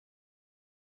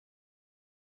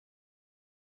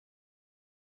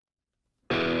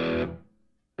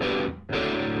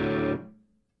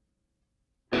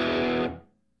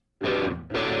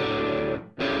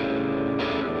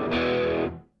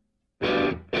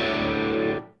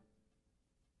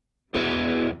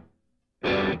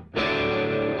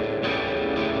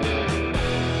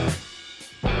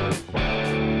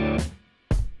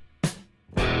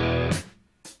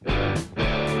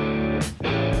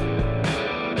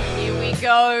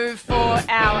go for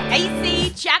our AC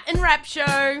Chat and Rap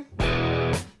show.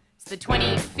 It's the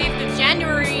 25th of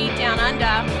January, down under.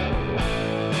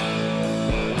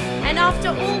 And after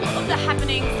all of the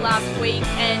happenings last week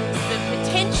and the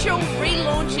potential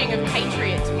relaunching of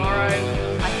Patriot tomorrow,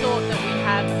 I thought that we'd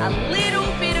have a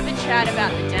little bit of a chat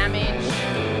about the damage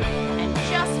and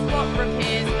just what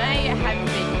repairs may have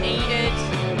been needed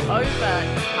over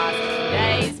the past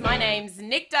few days. My name's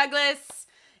Nick Douglas.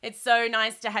 It's so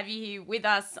nice to have you here with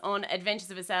us on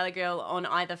Adventures of a Sailor Girl on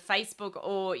either Facebook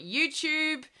or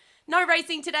YouTube. No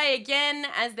racing today again,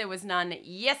 as there was none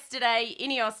yesterday.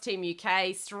 Ineos Team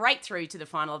UK straight through to the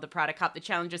final of the Prada Cup, the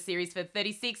Challenger Series for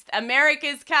 36th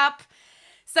America's Cup.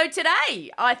 So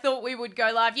today, I thought we would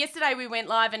go live. Yesterday, we went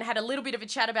live and had a little bit of a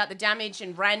chat about the damage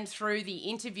and ran through the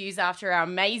interviews after our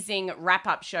amazing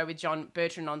wrap-up show with John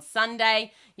Bertrand on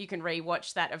Sunday. You can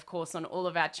re-watch that, of course, on all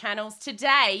of our channels.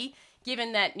 Today,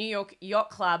 given that New York Yacht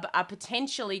Club are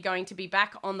potentially going to be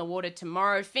back on the water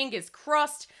tomorrow, fingers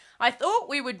crossed, I thought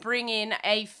we would bring in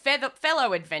a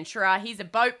fellow adventurer. He's a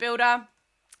boat builder,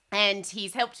 and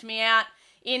he's helped me out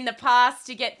in the past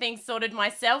to get things sorted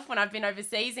myself when I've been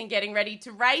overseas and getting ready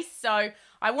to race. So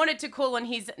I wanted to call on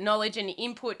his knowledge and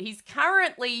input. He's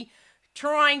currently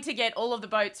trying to get all of the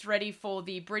boats ready for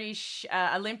the British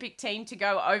Olympic team to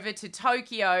go over to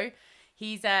Tokyo.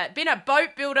 He's been a boat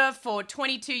builder for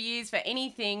 22 years for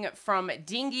anything from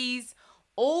dinghies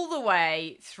all the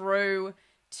way through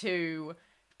to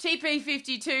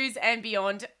TP52s and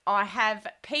beyond. I have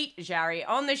Pete Jary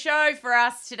on the show for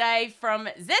us today from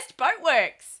Zest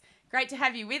Boatworks. Great to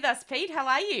have you with us, Pete. How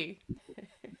are you?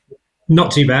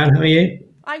 Not too bad. How are you?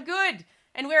 I'm good.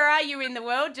 And where are you in the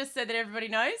world, just so that everybody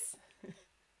knows?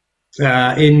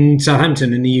 In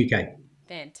Southampton in the UK.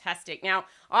 Fantastic. Now,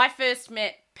 I first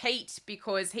met Pete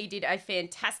because he did a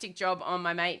fantastic job on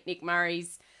my mate Nick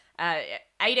Murray's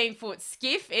 18-foot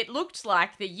skiff. It looked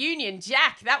like the Union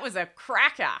Jack. That was a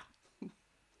cracker.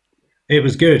 It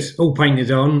was good. All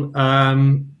painted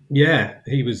on. Yeah,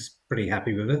 he was pretty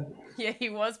happy with it. Yeah, he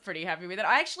was pretty happy with it.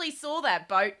 I actually saw that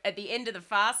boat at the end of the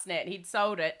Fastnet. He'd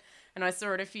sold it, and I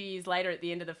saw it a few years later at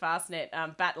the end of the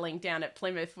Fastnet battling down at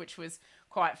Plymouth, which was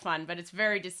quite fun. But it's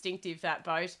very distinctive, that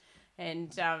boat.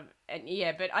 And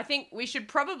yeah, but I think we should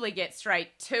probably get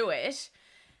straight to it.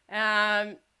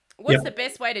 What's the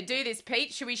best way to do this,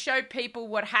 Pete? Should we show people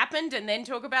what happened and then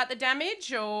talk about the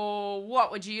damage, or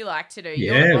what would you like to do?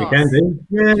 Yeah, we can do.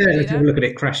 Yeah, let's have a look at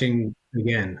it crashing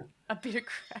again. A bit of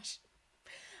crash.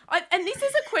 And this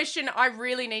is a question I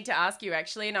really need to ask you,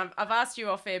 actually, and I've asked you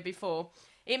off air before.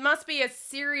 It must be a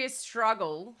serious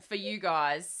struggle for you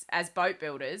guys as boat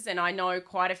builders, and I know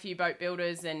quite a few boat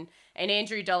builders, and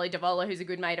Andrew Dolly Davola, who's a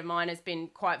good mate of mine, has been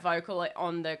quite vocal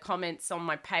on the comments on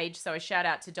my page, so a shout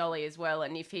out to Dolly as well,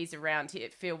 and if he's around here,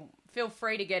 feel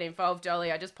free to get involved,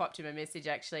 Dolly. I just popped him a message,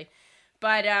 actually.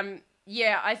 But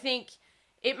yeah, I think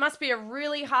it must be a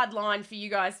really hard line for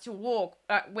you guys to walk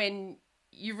when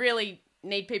you really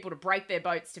need people to break their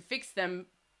boats to fix them,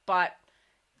 but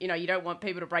you know, you don't want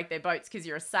people to break their boats because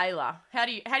you're a sailor. How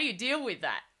do you deal with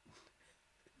that?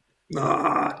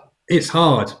 It's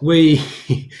hard. We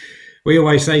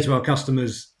always say to our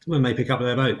customers when they pick up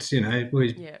their boats, you know,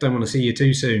 we don't want to see you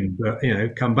too soon, but you know,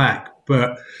 come back.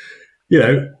 But you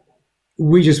know,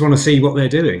 we just want to see what they're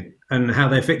doing and how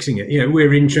they're fixing it. You know,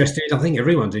 we're interested. I think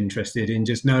everyone's interested in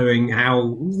just knowing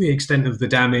how the extent of the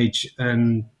damage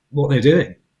and what they're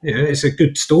doing. You know, it's a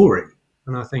good story,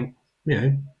 and I think, you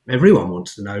know, everyone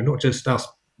wants to know, not just us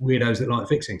weirdos that like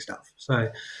fixing stuff. So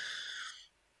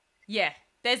yeah,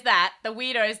 there's that, the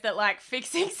weirdos that like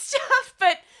fixing stuff,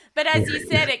 but as you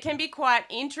said, it can be quite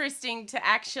interesting to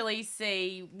actually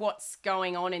see what's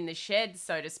going on in the shed,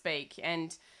 so to speak.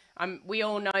 And we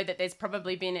all know that there's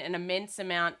probably been an immense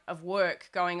amount of work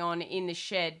going on in the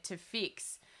shed to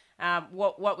fix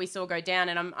what we saw go down.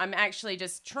 And I'm actually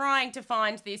just trying to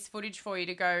find this footage for you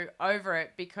to go over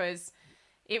it, because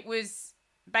it was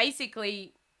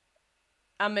basically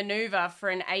a maneuver for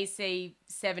an AC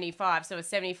 75, so a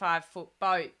 75-foot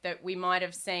boat that we might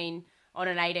have seen on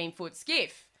an 18-foot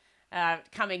skiff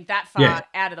coming that far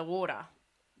out of the water.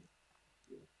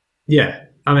 Yeah,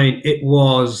 I mean, it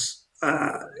was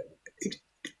a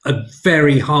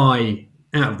very high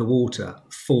out of the water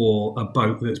for a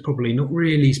boat that's probably not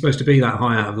really supposed to be that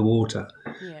high out of the water.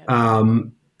 Yeah.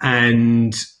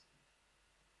 And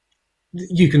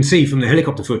you can see from the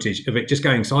helicopter footage of it just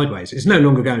going sideways. It's no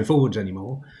longer going forwards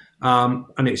anymore.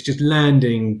 And it's just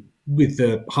landing with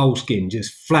the hull skin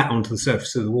just flat onto the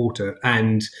surface of the water.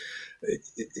 And,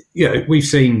 you know, we've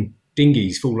seen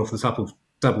dinghies fall off the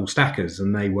double stackers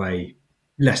and they weigh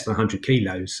less than 100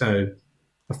 kilos. So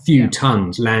a few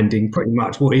tons landing pretty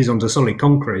much what is onto solid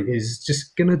concrete is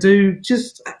just going to do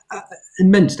just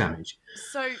immense damage.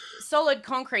 So solid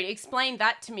concrete, explain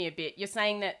that to me a bit. You're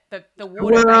saying that the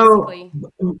water basically...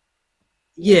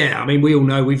 Yeah, I mean, we all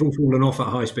know we've all fallen off at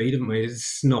high speed, haven't we?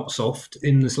 It's not soft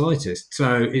in the slightest.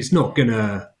 So it's not going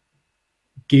to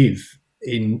give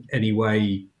in any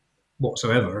way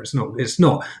whatsoever. It's not,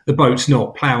 the boat's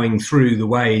not ploughing through the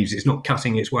waves. It's not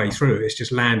cutting its way through. It's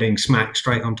just landing smack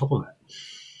straight on top of it.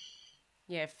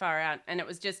 Yeah, far out. And it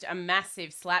was just a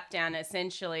massive slapdown,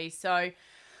 essentially. So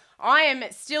I am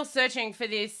still searching for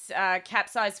this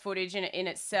capsize footage in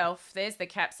itself. There's the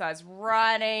capsize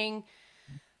writing.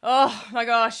 Oh my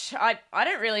gosh, I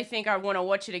don't really think I want to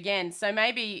watch it again. So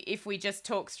maybe if we just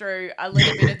talk through a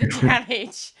little bit of the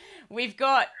damage. We've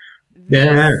got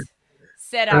this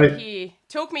set up here.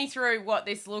 Talk me through what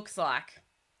this looks like.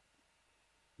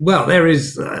 Well,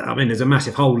 there's a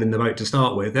massive hole in the boat to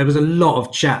start with. There was a lot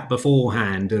of chat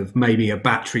beforehand of maybe a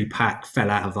battery pack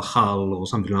fell out of the hull or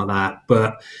something like that.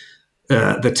 But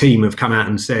the team have come out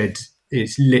and said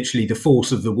it's literally the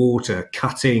force of the water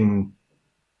cutting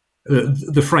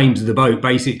the frames of the boat,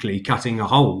 basically cutting a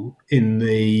hole in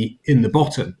the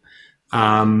bottom.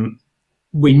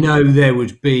 We know there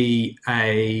would be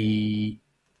a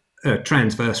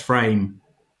transverse frame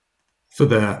for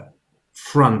the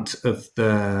front of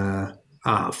the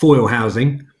foil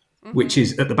housing, which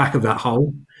is at the back of that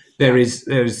hole. There's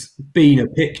been a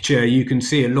picture. You can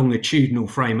see a longitudinal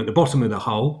frame at the bottom of the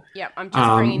hull. Yep, I'm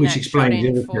just bringing which that explains shot in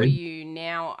everything for you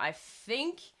now, I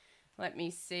think. Let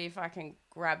me see if I can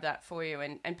grab that for you.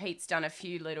 And Pete's done a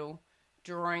few little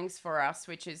drawings for us,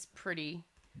 which is pretty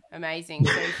amazing.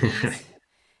 So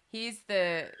here's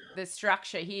the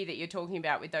structure here that you're talking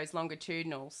about with those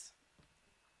longitudinals.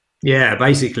 Yeah,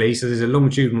 basically. So there's a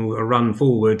longitudinal run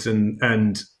forwards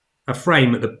and a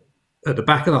frame at the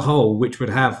back of the hull, which would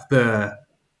have the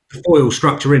foil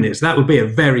structure in it. So that would be a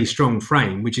very strong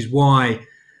frame, which is why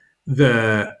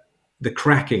the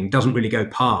cracking doesn't really go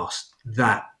past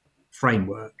that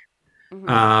framework.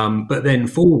 But then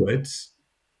forwards,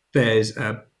 there's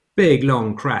a big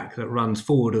long crack that runs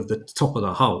forward of the top of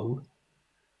the hull.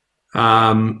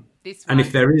 And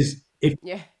if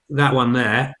that one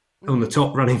there on the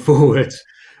top running forward,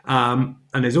 and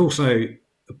there's also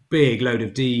a big load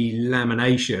of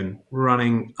delamination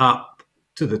running up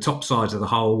to the top sides of the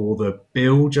hull, or the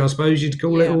bilge, I suppose you'd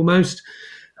call it almost.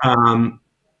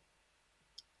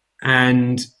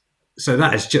 And so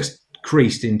that is just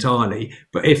creased entirely.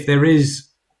 But if there is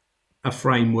a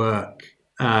framework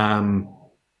at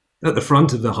the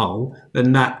front of the hull,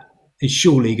 then that is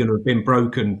surely going to have been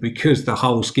broken because the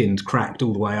hull skin's cracked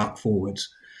all the way up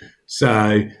forwards.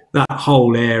 So that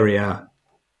whole area,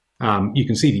 you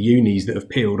can see the unis that have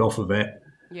peeled off of it.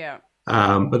 Yeah.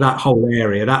 But that whole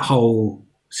area, that whole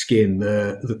skin,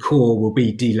 the core will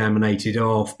be delaminated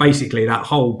off. Basically, that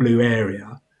whole blue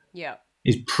area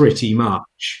is pretty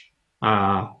much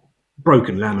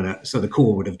broken laminate, so the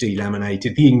core would have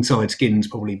delaminated. The inside skin's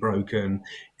probably broken.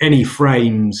 Any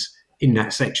frames in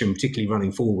that section, particularly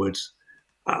running forwards,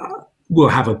 will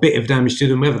have a bit of damage to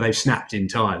them, whether they've snapped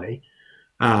entirely.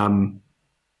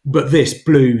 But this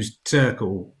blue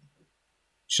circle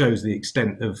shows the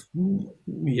extent of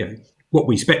what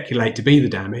we speculate to be the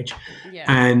damage.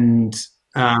 And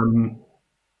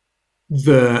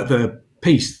the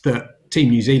piece that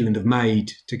Team New Zealand have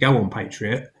made to go on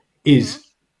Patriot is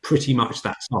pretty much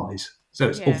that size. So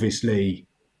it's obviously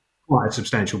quite a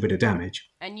substantial bit of damage.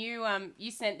 And you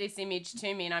sent this image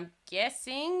to me, and I'm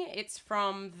guessing it's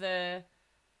from the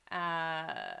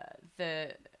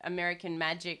American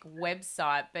Magic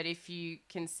website. But if you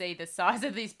can see the size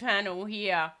of this panel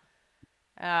here,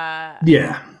 and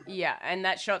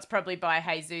that shot's probably by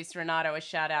Jesus Renato. A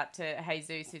shout out to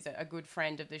Jesus, who's a good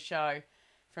friend of the show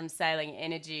from Sailing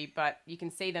Energy. But you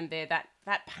can see them there.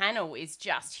 That panel is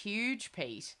just huge,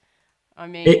 Pete. I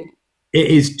mean, it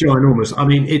is ginormous. I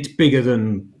mean, it's bigger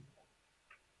than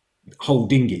whole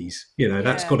dinghies.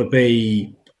 That's got to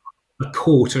be a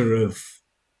quarter of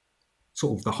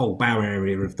sort of the whole bow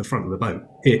area of the front of the boat.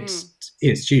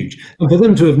 It's huge. And for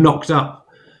them to have knocked up,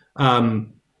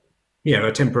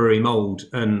 a temporary mould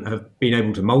and have been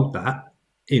able to mould that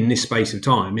in this space of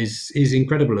time is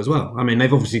incredible as well. I mean,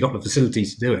 they've obviously got the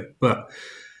facilities to do it, but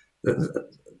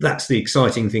that's the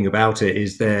exciting thing about it,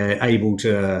 is they're able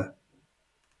to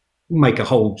make a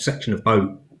whole section of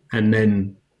boat and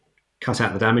then cut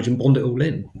out the damage and bond it all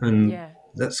in. And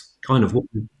that's kind of what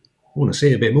we want to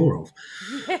see a bit more of.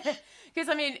 Because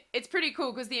I mean, it's pretty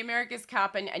cool because the America's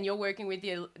Cup and you're working with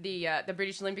the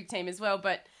British Olympic team as well,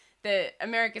 but the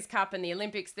America's Cup and the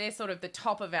Olympics, they're sort of the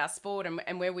top of our sport,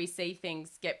 and where we see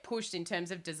things get pushed in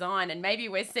terms of design, and maybe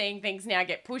we're seeing things now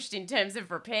get pushed in terms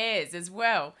of repairs as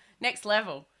well. Next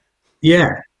level. Yeah.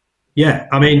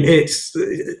 I mean,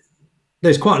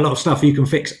 there's quite a lot of stuff you can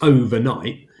fix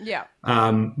overnight. Yeah.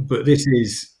 But this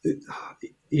is,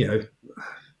 you know,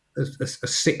 a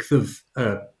sixth of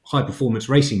a high performance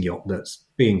racing yacht that's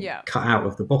being cut out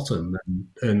of the bottom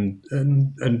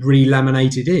and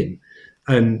re-laminated in,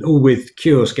 and all with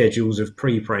cure schedules of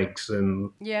pre-pregs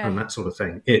and that sort of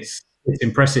thing. It's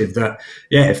impressive that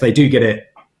if they do get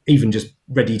it even just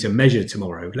ready to measure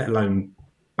tomorrow, let alone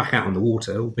back out on the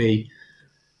water, will be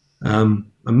a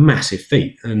massive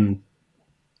feat and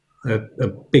a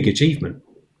big achievement.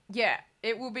 Yeah,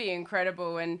 it will be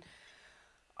incredible. And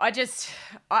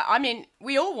I mean,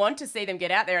 we all want to see them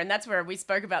get out there, and that's where we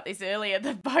spoke about this earlier,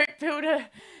 the boat builder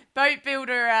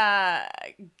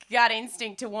gut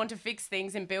instinct to want to fix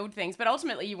things and build things. But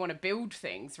ultimately you want to build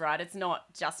things, right? It's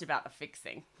not just about the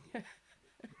fixing.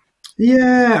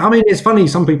 Yeah, I mean, it's funny,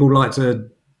 some people like to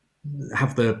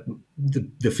have the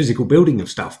physical building of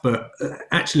stuff, but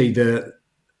actually the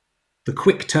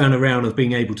quick turnaround of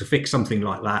being able to fix something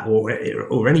like that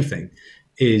or anything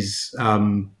is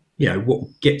what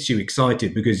gets you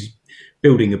excited, because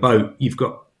building a boat, you've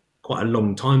got quite a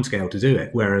long time scale to do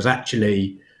it, whereas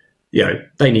actually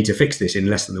they need to fix this in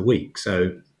less than a week.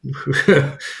 So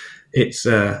it's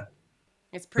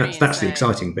pretty that's the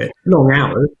exciting bit. Long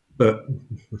hours, but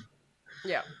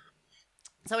yeah.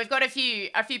 So we've got a few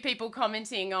people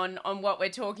commenting on what we're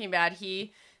talking about here.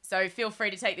 So feel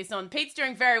free to take this on. Pete's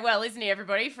doing very well, isn't he,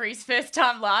 everybody, for his first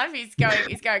time live? He's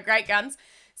going great guns.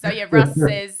 So yeah,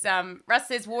 Russ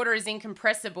says water is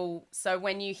incompressible. So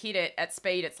when you hit it at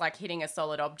speed, it's like hitting a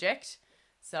solid object.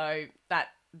 So that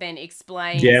then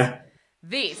explains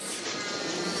this.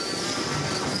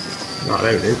 Oh,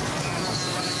 there it is.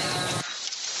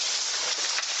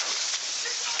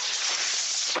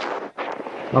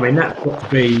 I mean, that's got to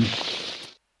be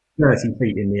 30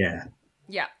 feet in the air.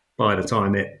 Yeah. By the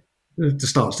time it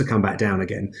starts to come back down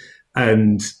again.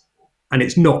 And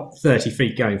it's not 30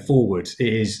 feet going forward.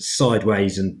 It is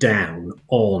sideways and down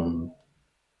on,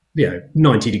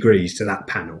 90 degrees to that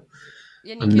panel.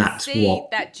 And that's see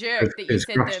that jerk that you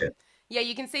said.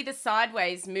 You can see the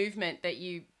sideways movement that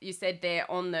you said there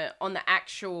on the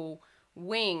actual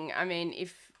wing. I mean,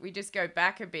 if we just go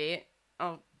back a bit,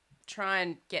 I'll try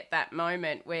and get that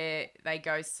moment where they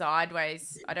go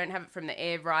sideways. I don't have it from the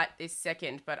air right this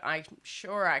second, but I'm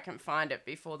sure I can find it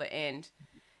before the end.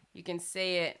 You can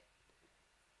see it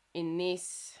in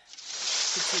this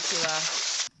particular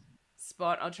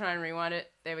spot. I'll try and rewind it.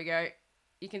 There we go.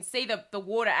 You can see the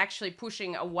water actually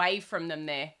pushing away from them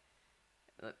there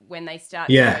when they start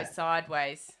to go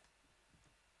sideways.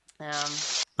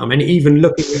 I mean, even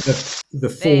looking at the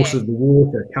force of the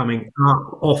water coming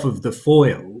up off of the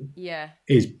foil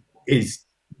is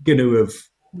going to have,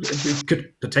 it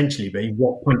could potentially be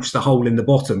what punched the hole in the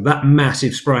bottom. That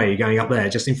massive spray going up there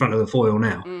just in front of the foil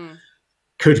now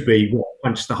could be what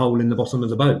punched the hole in the bottom of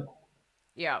the boat.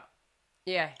 Yeah.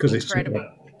 Because it's just the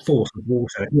force of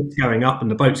water. It's going up and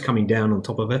the boat's coming down on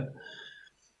top of it.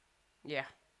 Yeah.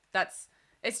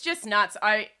 It's just nuts.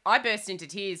 I burst into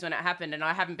tears when it happened, and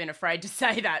I haven't been afraid to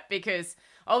say that, because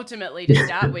ultimately to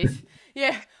start with,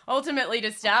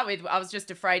 I was just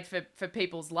afraid for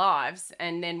people's lives.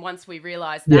 And then once we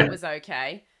realised that was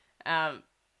okay,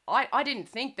 I didn't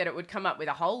think that it would come up with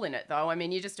a hole in it, though. I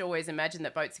mean, you just always imagine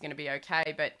that boats are going to be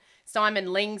okay. But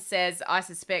Simon Ling says, I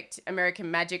suspect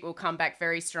American Magic will come back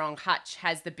very strong. Hutch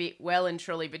has the bit well and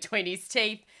truly between his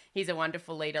teeth. He's a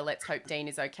wonderful leader. Let's hope Dean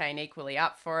is okay and equally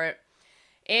up for it.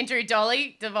 Andrew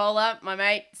Dolly Devola, my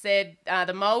mate, said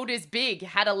the mould is big.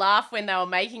 Had a laugh when they were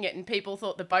making it and people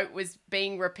thought the boat was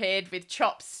being repaired with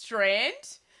chopped strand.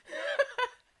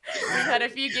 We've had a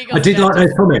few giggles. I did like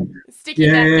those comments.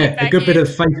 Sticking that bit back a good in. bit of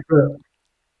Facebook.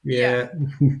 Yeah.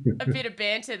 A bit of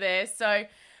banter there. So,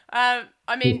 I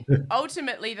mean,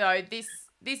 ultimately, though, this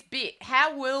bit,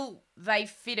 how will they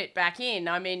fit it back in?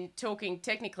 I mean, talking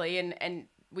technically, and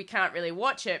we can't really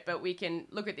watch it, but we can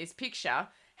look at this picture.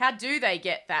 How do they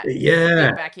get that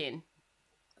bit back in?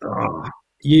 Oh,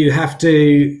 you have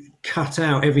to cut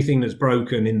out everything that's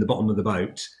broken in the bottom of the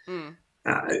boat.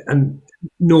 And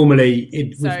normally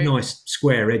with nice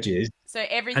square edges. So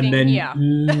everything here.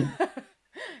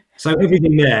 So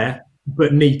everything there,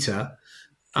 but neater.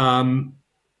 And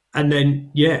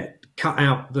then, cut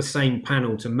out the same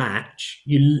panel to match.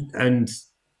 You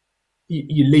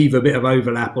leave a bit of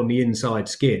overlap on the inside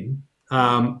skin.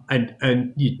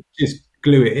 And you just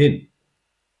glue it in.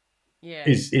 Yeah.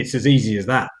 It's as easy as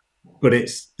that. But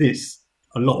it's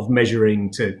a lot of measuring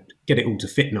to get it all to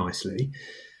fit nicely.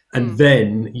 And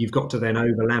then you've got to then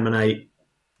over laminate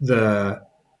the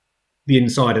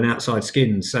inside and outside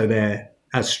skins so they're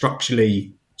as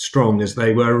structurally strong as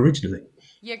they were originally.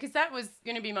 Yeah, because that was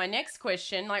going to be my next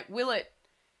question. Like,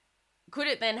 could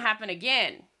it then happen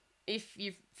again if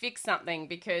you fix something?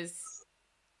 Because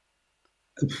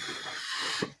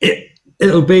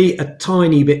it'll be a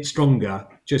tiny bit stronger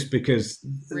just because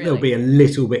there'll be a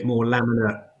little bit more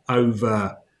laminate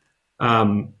over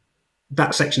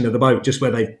that section of the boat, just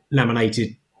where they've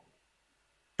laminated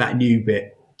that new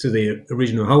bit to the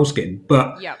original hull skin.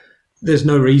 But there's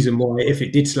no reason why, if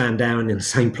it did slam down in the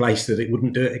same place, that it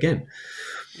wouldn't do it again.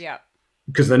 Yeah.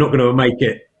 Because they're not going to make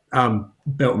it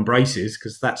belt and braces,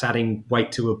 because that's adding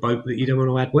weight to a boat that you don't want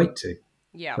to add weight to.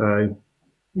 Yeah. So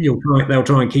they'll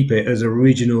try and keep it as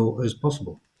original as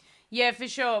possible. Yeah, for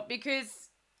sure. Because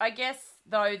I guess,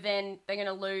 though, then they're going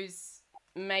to lose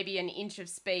maybe an inch of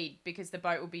speed because the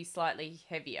boat will be slightly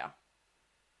heavier.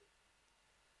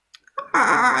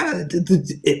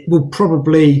 It will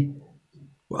probably...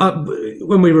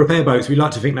 when we repair boats, we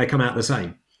like to think they come out the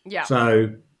same. Yeah.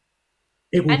 So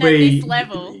it will and be... at this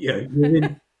level... it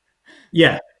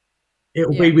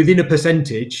will be within a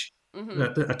percentage,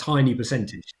 a tiny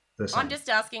percentage. I'm just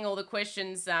asking all the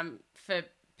questions for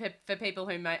people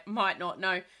who might not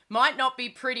know. Might not be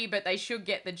pretty, but they should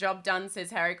get the job done,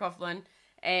 says Harry Coughlin.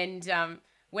 And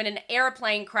when an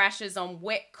aeroplane crashes on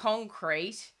wet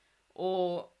concrete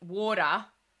or water,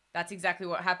 that's exactly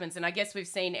what happens. And I guess we've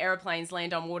seen aeroplanes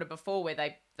land on water before where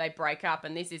they break up,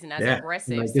 and this isn't as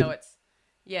aggressive. So it's,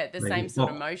 the same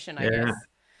sort of motion, I guess.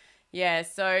 Yeah,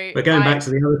 so... But going back to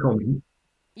the other comment...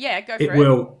 Yeah, go for it. It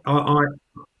will...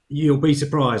 you'll be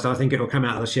surprised. I think it'll come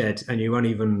out of the shed and you won't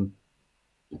even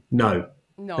know.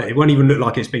 No. It won't even look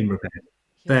like it's been repaired.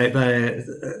 Yeah.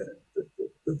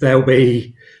 They'll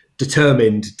be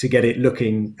determined to get it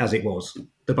looking as it was,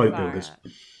 the boat builders.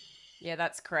 Yeah,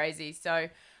 that's crazy. So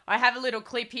I have a little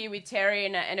clip here with Terry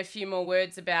and a few more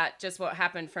words about just what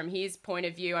happened from his point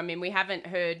of view. I mean, we haven't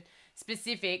heard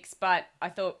specifics, but I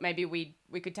thought maybe we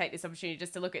could take this opportunity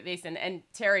just to look at this. And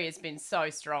Terry has been so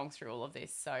strong through all of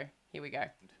this. So here we go.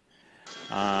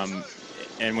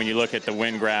 And when you look at the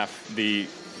wind graph, the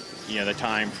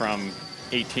time from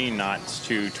 18 knots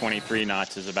to 23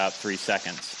 knots is about 3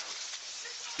 seconds.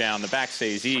 Down the back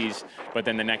stays eased, but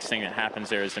then the next thing that happens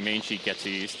there is the main sheet gets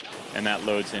eased, and that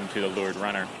loads into the leeward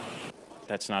runner.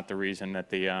 That's not the reason that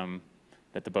the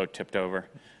boat tipped over.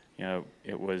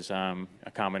 It was a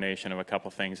combination of a couple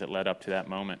things that led up to that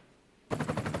moment.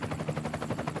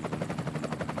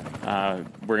 We're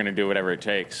going to do whatever it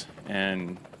takes,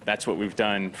 and that's what we've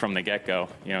done from the get-go.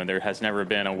 There has never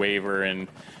been a waiver in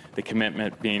the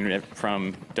commitment being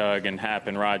from Doug and Hap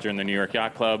and Roger in the New York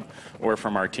Yacht Club or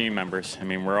from our team members. I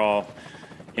mean, we're all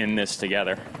in this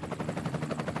together.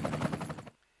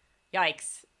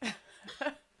 Yikes.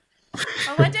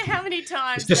 I wonder how many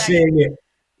times... Just seeing it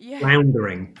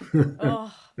floundering.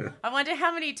 I wonder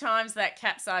how many times that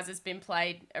capsize has been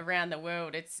played around the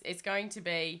world. It's going to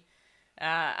be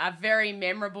a very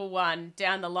memorable one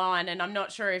down the line, and I'm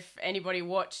not sure if anybody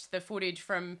watched the footage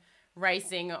from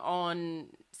racing on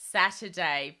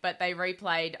Saturday, but they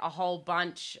replayed a whole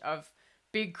bunch of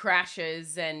big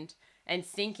crashes and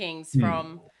sinkings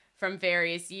from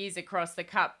various years across the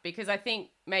Cup, because I think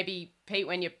maybe, Pete,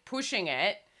 when you're pushing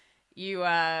it, you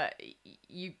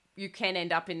can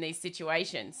end up in these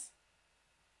situations.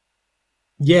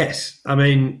 Yes, I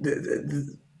mean,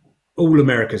 all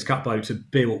America's Cup boats are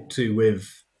built to with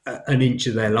an inch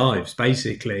of their lives,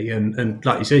 basically, and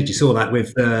like you said, you saw that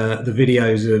with the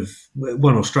videos of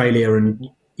one Australia and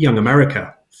Young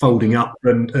America folding up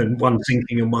and one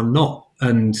sinking and one not,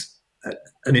 and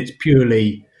it's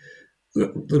purely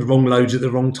the wrong loads at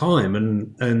the wrong time,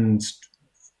 and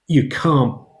you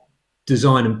can't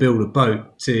design and build a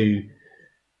boat to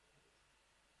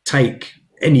take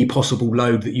any possible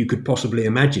load that you could possibly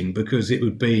imagine, because it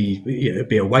would be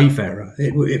a wayfarer.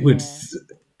 It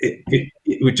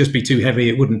would just be too heavy.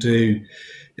 It wouldn't do.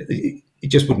 It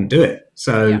just wouldn't do it.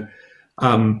 So,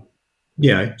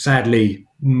 sadly,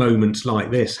 moments like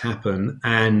this happen,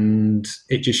 and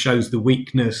it just shows the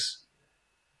weakness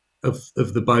of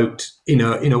the boat in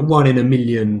a 1 in a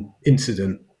million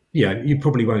incident. You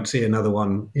probably won't see another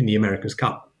one in the America's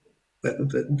Cup.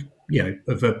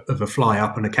 Of a fly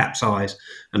up and a capsize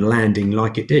and landing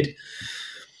like it did.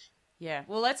 Yeah,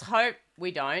 well, let's hope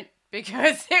we don't,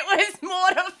 because it was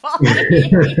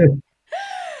mortifying.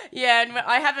 Yeah, and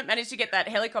I haven't managed to get that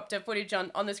helicopter footage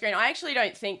on the screen. I actually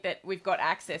don't think that we've got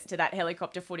access to that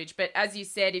helicopter footage, but as you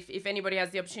said, if anybody has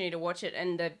the opportunity to watch it,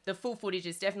 and the full footage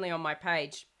is definitely on my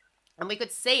page, And we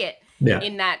could see it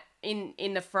in that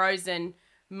in the frozen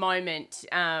moment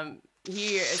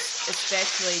here,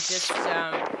 especially just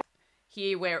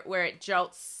here where it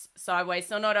jolts sideways.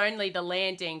 So not only the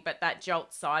landing, but that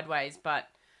jolt sideways. But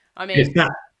I mean, it's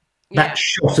that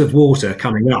shot of water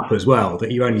coming up as well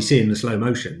that you only see in the slow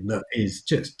motion, that is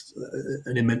just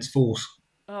an immense force.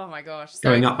 Oh my gosh.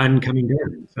 Going up and coming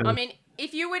down. So, I mean,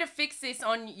 if you were to fix this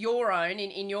on your own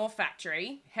in your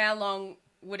factory, how long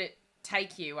would it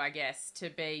take you, I guess, to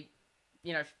be,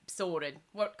 sorted?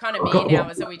 What kind of man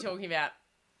hours are we talking about?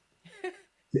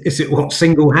 Is it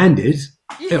single-handed?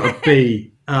 Yeah. It would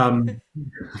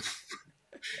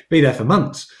be there for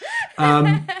months.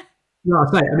 I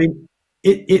mean,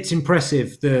 it's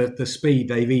impressive the speed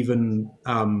they've even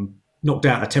knocked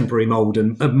out a temporary mold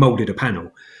and molded a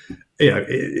panel.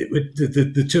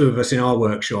 The two of us in our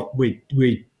workshop,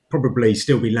 we probably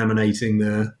still be laminating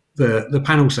the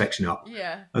panel section up.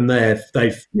 Yeah. And they've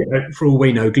for all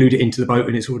we know, glued it into the boat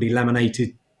and it's already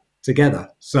laminated together.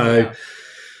 So.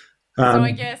 So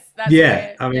I guess that's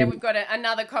we've got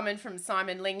another comment from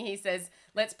Simon Ling. He says,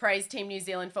 let's praise Team New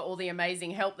Zealand for all the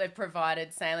amazing help they've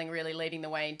provided, sailing really leading the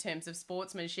way in terms of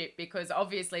sportsmanship, because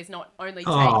obviously it's not only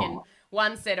taken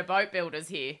one set of boat builders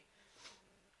here.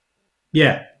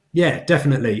 Yeah,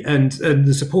 definitely. And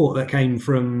the support that came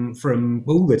from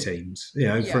all the teams,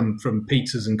 from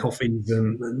pizzas and coffees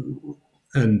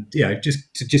and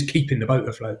just keeping the boat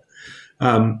afloat.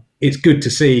 It's good to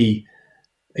see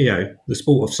the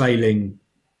sport of sailing,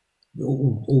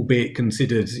 albeit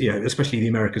considered, especially the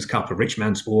America's Cup, a rich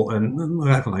man sport,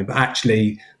 but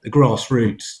actually the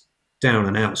grassroots, down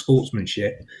and out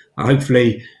sportsmanship,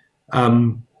 hopefully,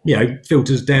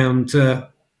 filters down to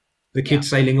the kids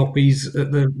sailing oppies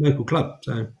at the local club.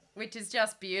 So, which is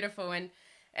just beautiful,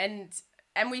 and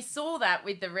we saw that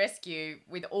with the rescue,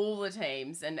 with all the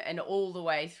teams and all the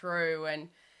way through, and.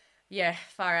 Yeah,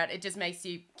 far out. It just makes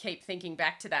you keep thinking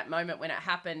back to that moment when it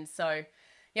happened. So,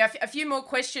 a few more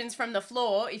questions from the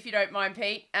floor, if you don't mind,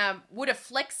 Pete. Would a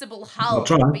flexible hull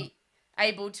be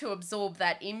able to absorb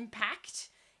that impact?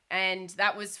 And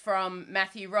that was from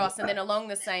Matthew Ross. And then along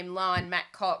the same line,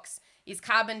 Matt Cox, is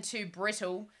carbon too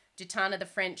brittle? Gitana, the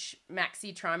French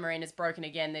maxi trimarine, is broken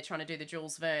again. They're trying to do the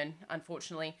Jules Verne,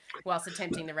 unfortunately, whilst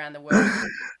attempting the round the world.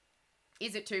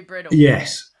 Is it too brittle?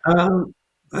 Yes.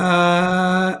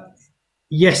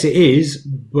 Yes, it is,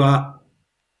 but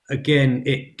again,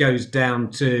 it goes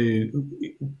down to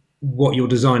what you're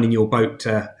designing your boat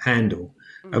to handle,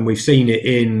 and we've seen it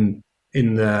in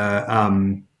the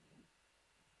round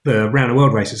the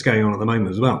world race that's going on at the moment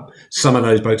as well. Some of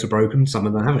those boats are broken, some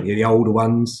of them haven't. The older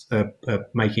ones are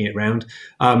making it round.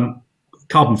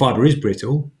 Carbon fibre is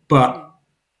brittle, but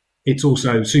it's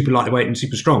also super lightweight and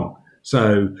super strong.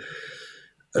 So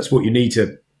that's what you need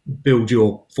to build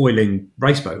your foiling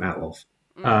race boat out of.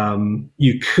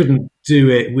 You couldn't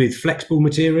do it with flexible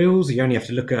materials. You only have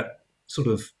to look at sort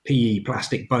of PE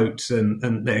plastic boats,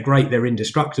 and they're great, they're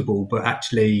indestructible, but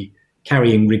actually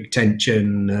carrying rig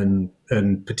tension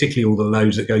and particularly all the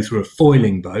loads that go through a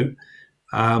foiling boat,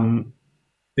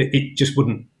 it just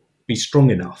wouldn't be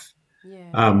strong enough,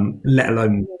 let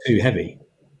alone too heavy.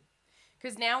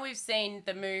 Because now we've seen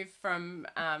the move from,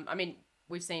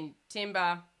 we've seen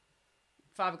timber,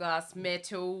 fiberglass,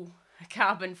 metal,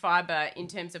 carbon fiber in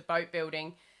terms of boat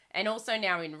building, and also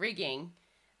now in rigging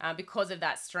because of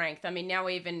that strength. I mean, now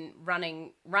even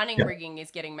running rigging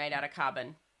is getting made out of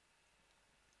carbon.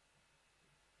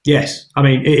 Yes, I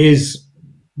mean, it is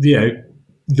the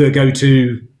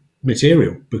go-to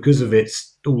material because of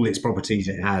all its properties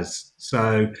it has.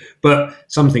 So, but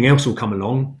something else will come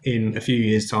along in a few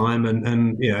years' time,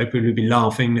 and people will be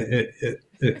laughing at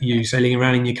you sailing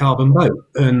around in your carbon boat,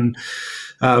 and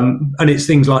it's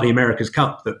things like the America's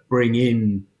Cup that bring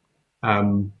in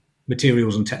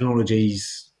materials and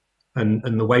technologies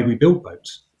and the way we build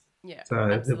boats. Yeah,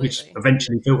 so which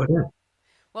eventually filter down.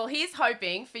 Well, here's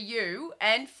hoping for you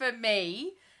and for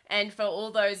me and for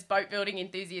all those boat building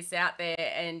enthusiasts out there,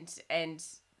 and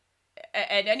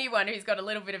anyone who's got a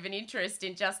little bit of an interest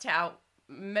in just how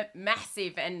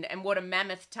massive and what a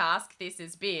mammoth task this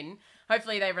has been.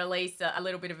 Hopefully they release a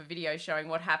little bit of a video showing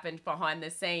what happened behind the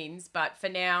scenes. But for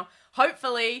now,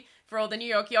 hopefully for all the New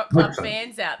York Yacht Club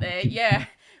fans out there,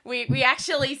 we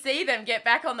actually see them get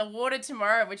back on the water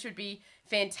tomorrow, which would be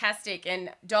fantastic. And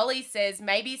Dolly says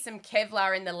maybe some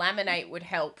Kevlar in the laminate would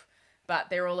help, but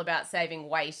they're all about saving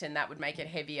weight and that would make it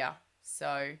heavier.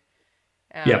 So,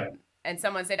 and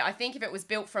someone said, I think if it was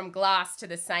built from glass to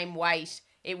the same weight,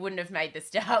 it wouldn't have made the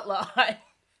start line.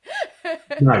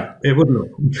 No, it wouldn't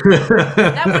have.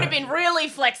 That would have been really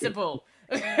flexible.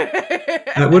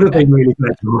 That would have been really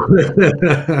flexible.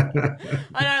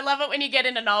 I know, I love it when you get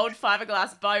in an old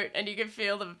fiberglass boat and you can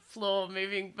feel the floor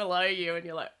moving below you and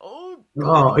you're like, oh,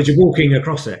 God. Oh, as you're walking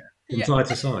across it from side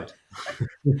to side.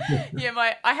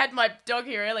 Yeah, I had my dog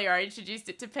here earlier. I introduced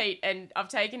it to Pete, and I've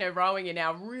taken her rowing in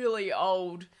our really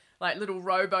old, like, little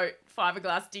rowboat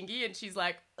fiberglass dinghy, and she's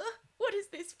like, what is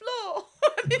this floor?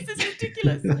 This is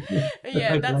ridiculous.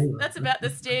 Yeah, that's about the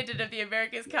standard of the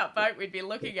America's Cup boat we'd be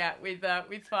looking at with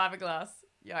fiberglass.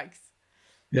 Yikes.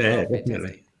 Yeah,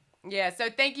 definitely. Yeah, so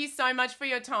thank you so much for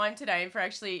your time today and for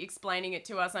actually explaining it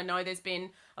to us. I know there's been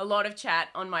a lot of chat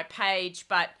on my page,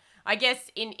 but I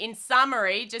guess in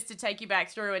summary, just to take you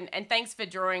back through, and thanks for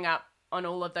drawing up on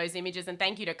all of those images, and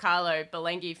thank you to Carlo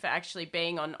Bolenghi for actually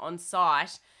being on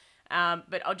site.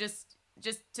 But I'll just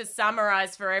to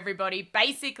summarize for everybody,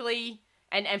 basically,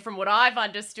 and from what I've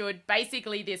understood,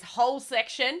 basically this whole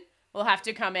section will have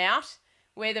to come out.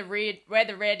 Where the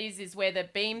red is where the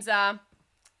beams are,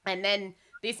 and then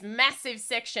this massive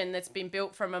section that's been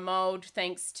built from a mould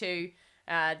thanks to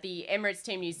the Emirates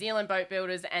Team New Zealand boat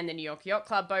builders and the New York Yacht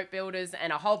Club boat builders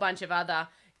and a whole bunch of other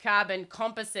carbon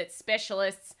composite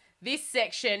specialists. This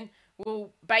section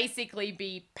will basically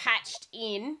be patched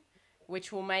in,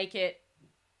 which will make it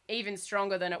even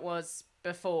stronger than it was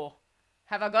before.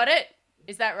 Have I got it?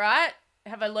 Is that right?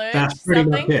 Have I learned That's pretty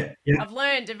something? much it. Yeah. I've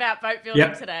learned about boat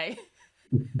building today.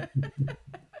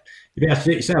 You have to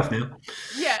do it yourself now.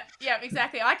 Yeah,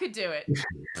 exactly. I could do it.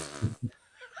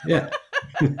 Yeah.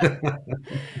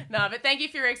 No, but thank you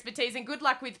for your expertise and good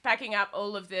luck with packing up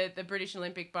all of the British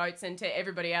Olympic boats, and to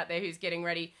everybody out there who's getting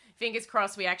ready. Fingers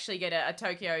crossed we actually get a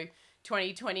Tokyo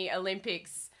 2020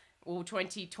 Olympics, or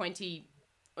 2020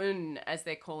 as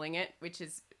they're calling it, which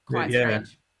is quite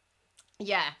strange.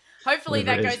 Yeah. Hopefully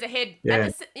that goes ahead.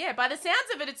 Yeah. By the sounds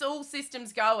of it, it's all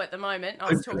systems go at the moment. I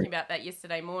was talking about that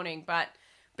yesterday morning, but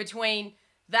between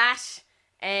that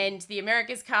and the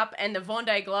America's Cup and the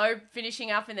Vendée Globe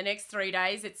finishing up in the next 3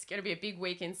 days, it's going to be a big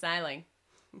week in sailing.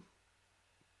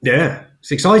 Yeah,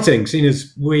 it's exciting, seeing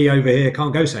as we over here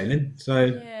can't go sailing,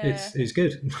 so it's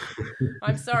good.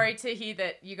 I'm sorry to hear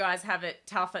that you guys have it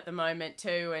tough at the moment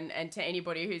too, and to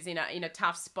anybody who's in a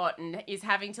tough spot and is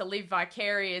having to live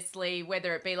vicariously,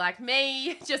 whether it be like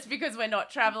me, just because we're not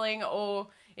traveling, or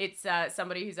it's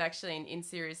somebody who's actually in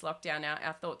serious lockdown.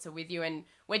 Our thoughts are with you, and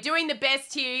we're doing the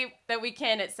best here that we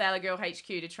can at Sailor Girl HQ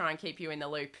to try and keep you in the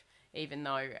loop, even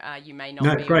though you may not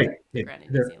be on the ground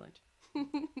in New Zealand.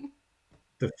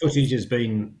 The footage has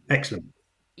been excellent.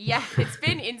 Yeah, it's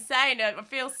been insane. I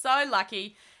feel so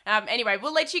lucky. Anyway,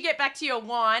 we'll let you get back to your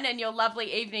wine and your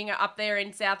lovely evening up there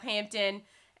in Southampton.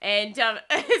 And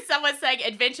someone's saying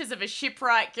Adventures of a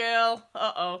Shipwright Girl.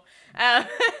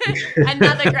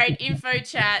 Another great info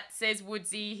chat, says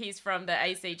Woodsy. He's from the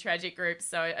AC Tragic Group.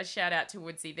 So a shout out to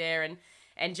Woodsy there.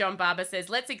 And John Barber says,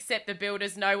 let's accept the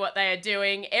builders know what they are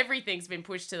doing. Everything's been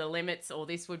pushed to the limits, or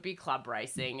this would be club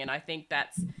racing. And I think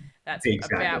that's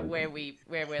exactly about where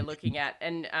we're looking at.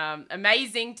 And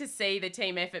amazing to see the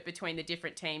team effort between the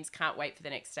different teams. Can't wait for the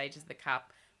next stages of the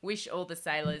Cup. Wish all the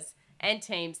sailors and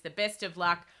teams the best of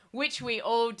luck, which we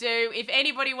all do. If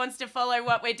anybody wants to follow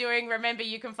what we're doing, remember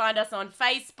you can find us on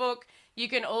Facebook. You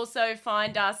can also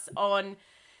find us on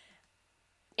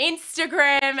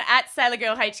Instagram at Sailor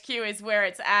Girl HQ is where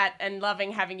it's at, and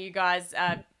loving having you guys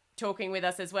talking with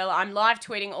us as well. I'm live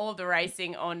tweeting all of the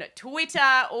racing on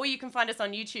Twitter, or you can find us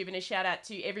on YouTube, and a shout out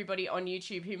to everybody on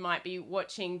YouTube who might be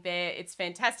watching there. It's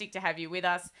fantastic to have you with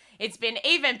us. It's been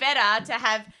even better to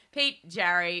have Pete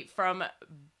Jary from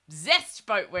Zest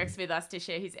Boatworks with us to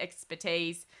share his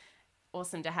expertise.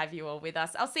 Awesome to have you all with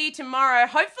us. I'll see you tomorrow,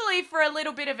 hopefully for a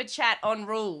little bit of a chat on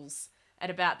rules at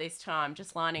about this time,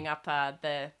 just lining up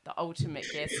the ultimate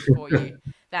guest for you.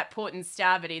 That port and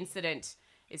starboard incident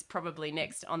is probably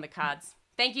next on the cards.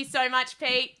 Thank you so much,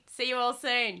 Pete. See you all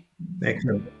soon.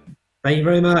 Excellent. Thank you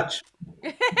very much.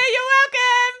 You're welcome.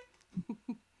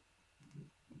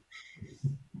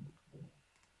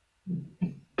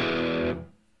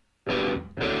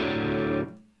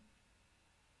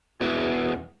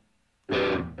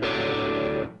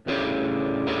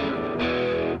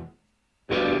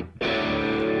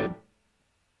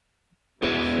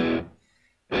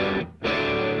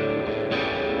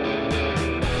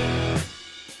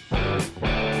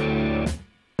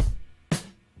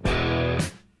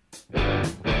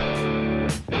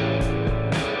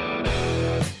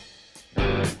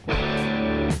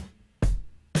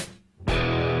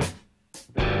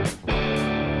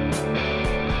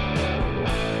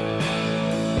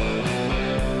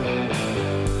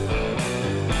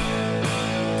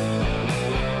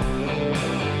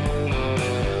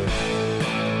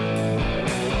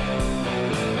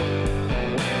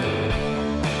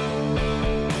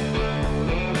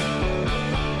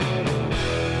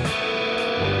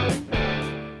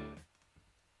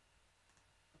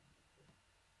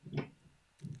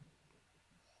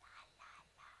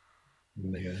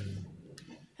 Yeah.